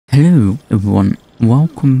Hello everyone,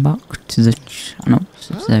 welcome back to the channel.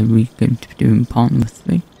 So today we're going to be doing part number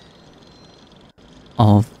 3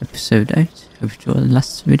 of episode 8. Hope you enjoyed the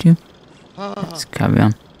last video. Let's carry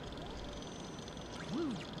on.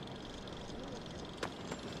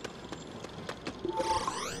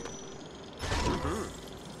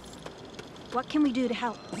 What can we do to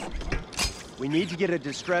help? We need to get a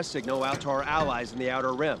distress signal out to our allies in the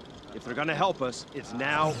Outer Rim. If they're gonna help us, it's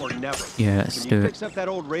now or never. Yeah, let's do it. Fix up that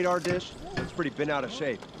old radar dish? It's pretty bent out of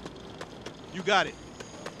shape. You got it.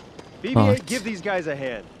 BB-8, give these guys a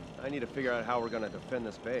hand. I need to figure out how we're gonna defend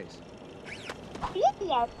this base.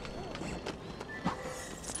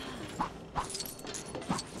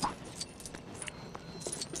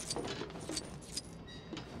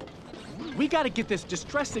 We gotta get this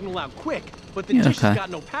distress signal out quick, but the dish has got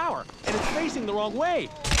no power, and it's facing the wrong way.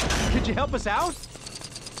 Could you help us out?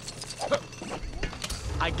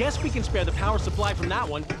 I guess we can spare the power supply from that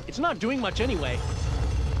one. It's not doing much anyway.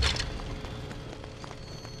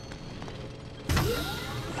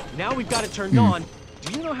 Now we've got it turned on.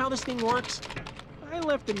 Do you know how this thing works? I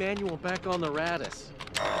left the manual back on the Radis.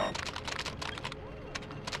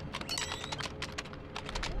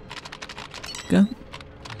 Go.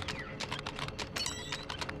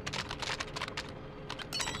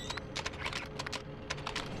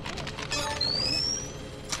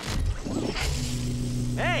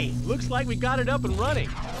 Hey, looks like we got it up and running.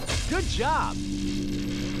 Good job.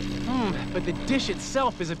 But the dish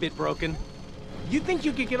itself is a bit broken. You think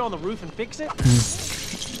you could get on the roof and fix it?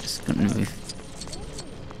 It's gonna move.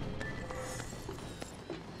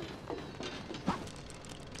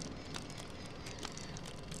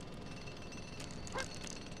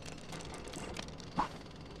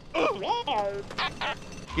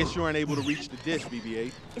 Guess you aren't able to reach the dish,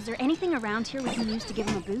 BB-8. Is there anything around here we can use to give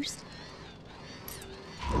him a boost?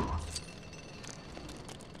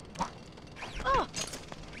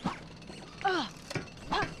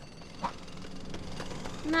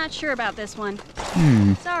 Not sure about this one.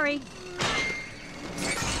 Sorry.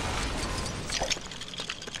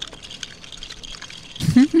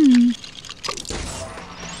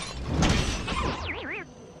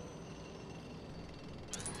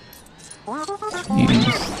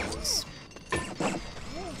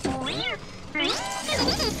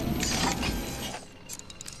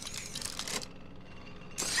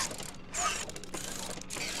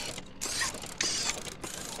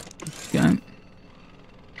 Go.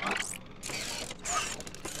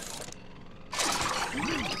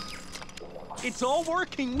 It's all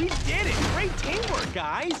working. We did it. Great teamwork,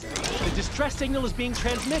 guys. The distress signal is being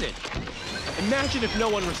transmitted. Imagine if no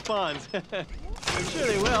one responds. I'm sure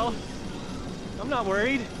they will. I'm not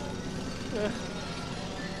worried.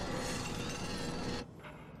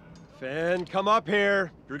 Finn, come up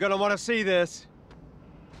here. You're gonna want to see this.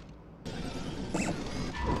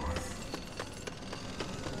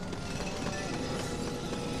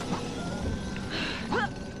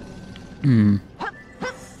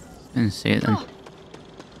 Didn't see it then.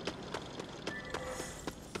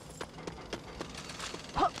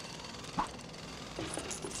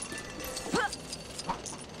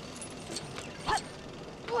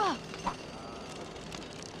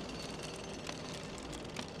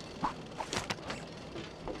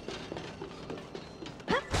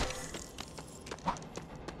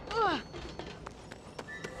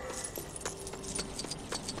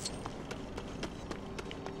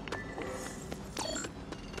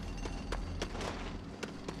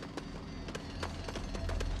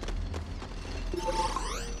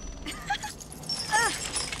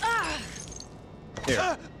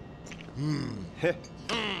 Here.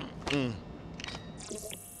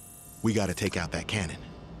 We gotta take out that cannon.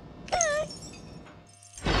 All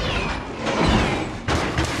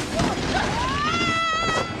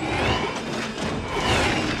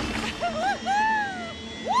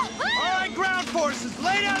right, ground forces,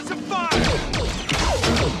 lay down some fire!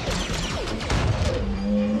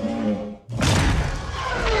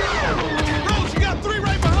 Rose, you got 3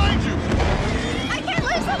 right behind you! I can't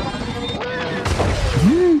lose him!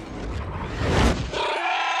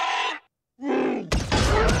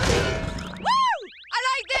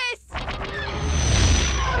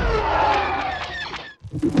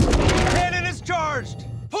 Cannon is charged!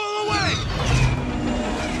 Pull away!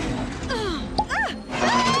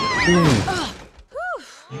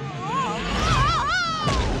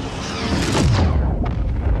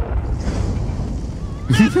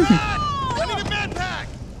 I need a med pack!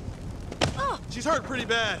 She's hurt pretty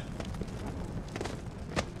bad.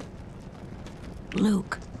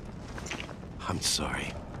 Luke, I'm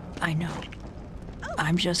sorry. I know.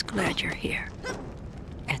 I'm just glad you're here.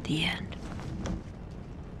 At the end.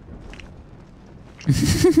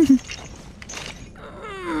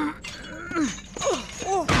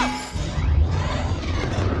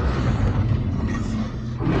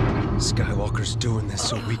 Skywalker's doing this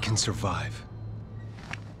so we can survive.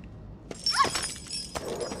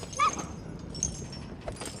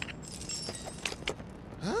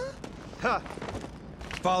 Huh?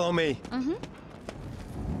 Follow me. Mm-hmm.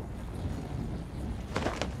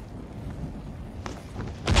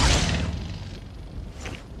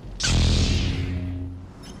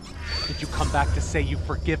 Did you come back to say you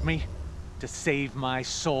forgive me? To save my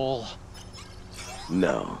soul?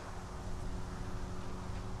 No.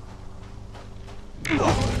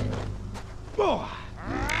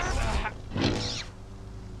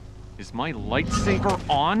 Is my lightsaber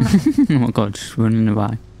on? Oh my god, just running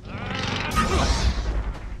away.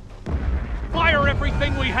 Fire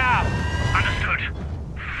everything we have! Understood.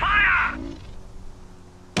 Fire!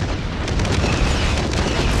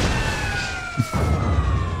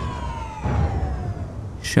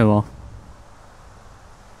 Show off.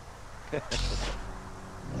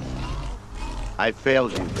 I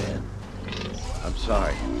failed you, man. I'm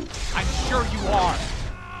sorry. I'm sure you are.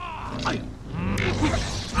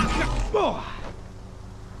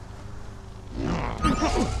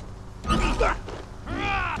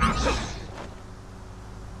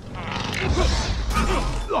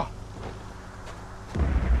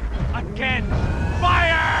 Again!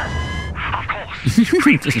 Fire! Of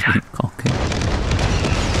course. Just being cocky.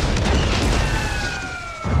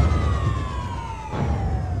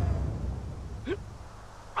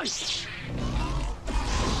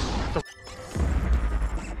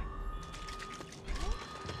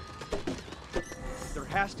 There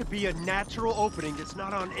has to be a natural opening that's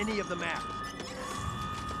not on any of the maps.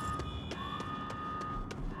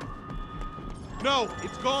 No,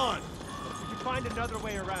 it's gone. We can find another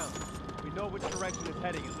way around. We know which direction it's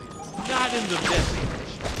heading at least. Not in the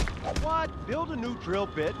message. What? Build a new drill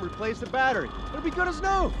bit and replace the battery. It'll be good as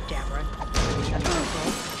new. Cameron.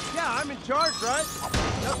 Yeah, I'm in charge, right?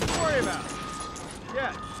 Nothing to worry about.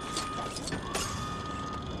 Yeah.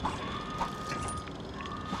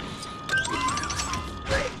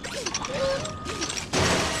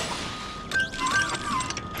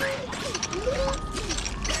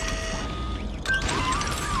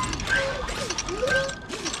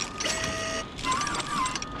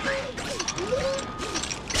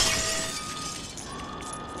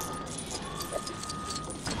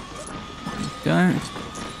 Go.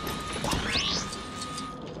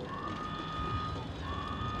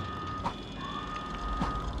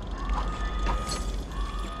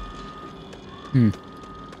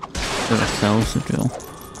 So ourselves a drill.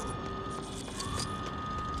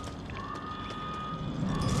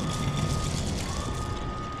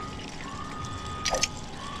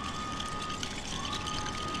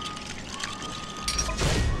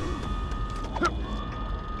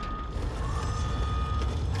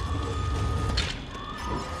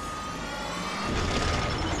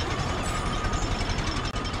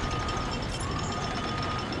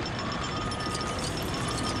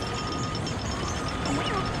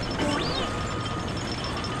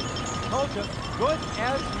 Told you, good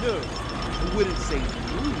as new. I wouldn't say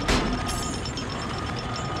new.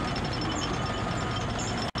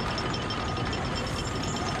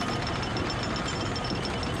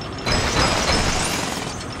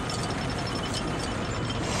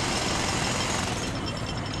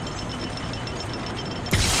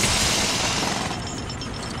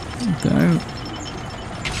 Go.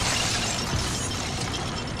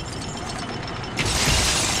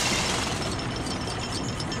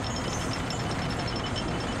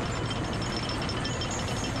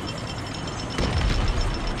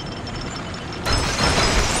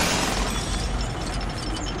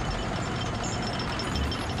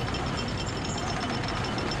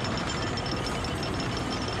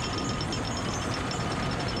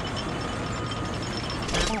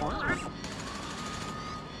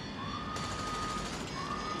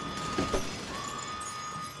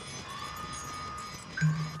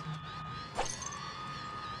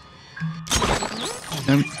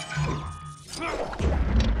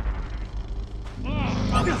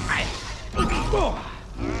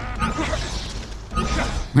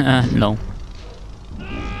 Lol.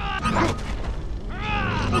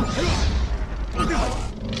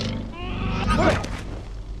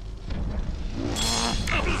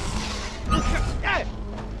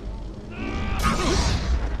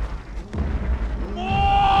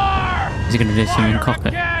 Is he gonna do something cocky?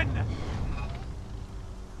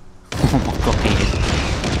 Oh my god, he is.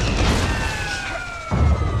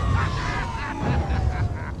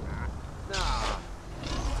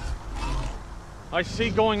 I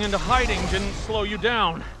see going into hiding didn't slow you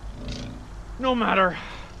down. No matter.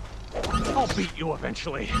 I'll beat you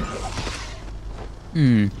eventually.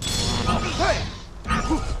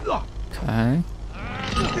 Okay.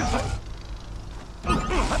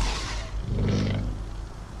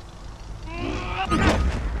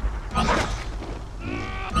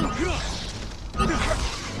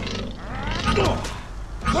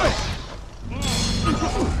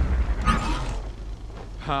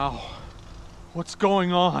 How? What's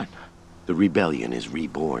going on? The rebellion is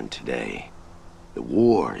reborn today. The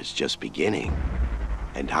war is just beginning.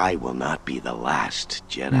 And I will not be the last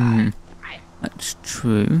Jedi. That's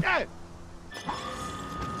true.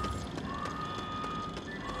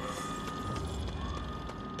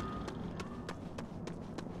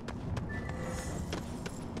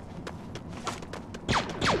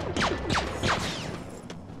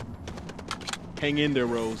 Hang in there,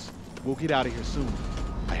 Rose. We'll get out of here soon.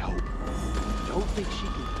 I hope. Don't think she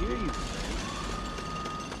can hear you.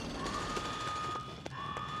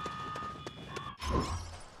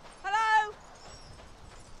 Hello?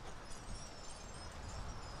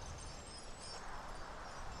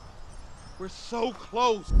 We're so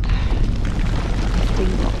close.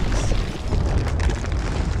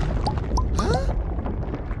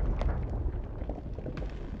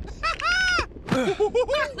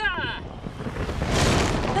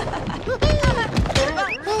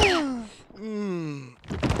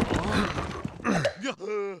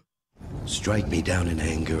 Strike me down in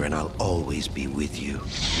anger and I'll always be with you.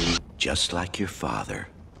 Just like your father.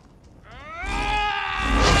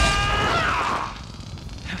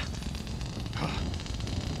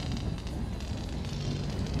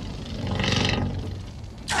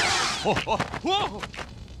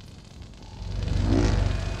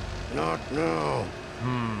 Not now.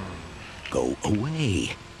 Go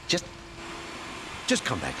away. Just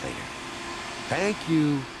come back later. Thank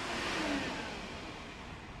you.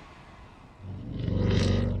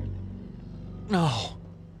 No.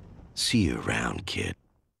 See you around, kid.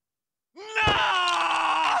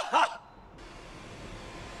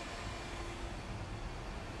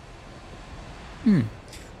 I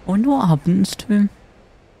wonder what happens to him.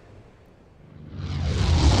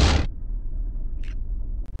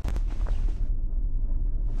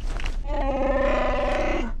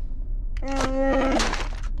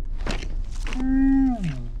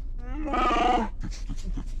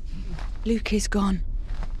 Luke is gone.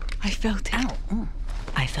 I felt it. Oh,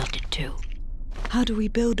 I felt it too. How do we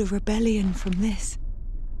build a rebellion from this?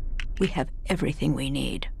 We have everything we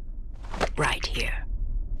need. Right here.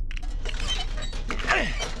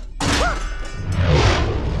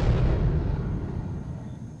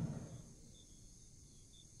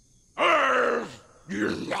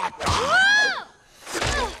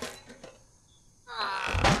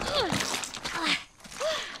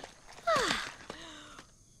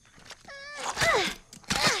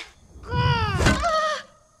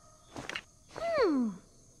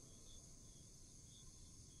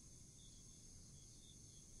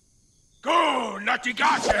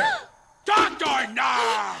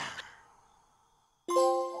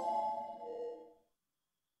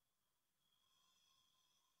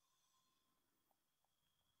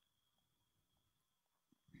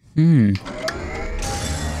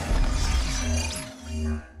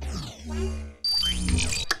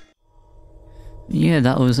 Yeah,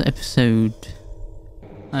 that was episode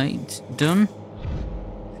 8 done.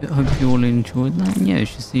 I hope you all enjoyed that. Yeah, I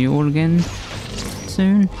shall see you all again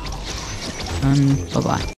soon. And bye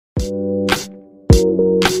bye.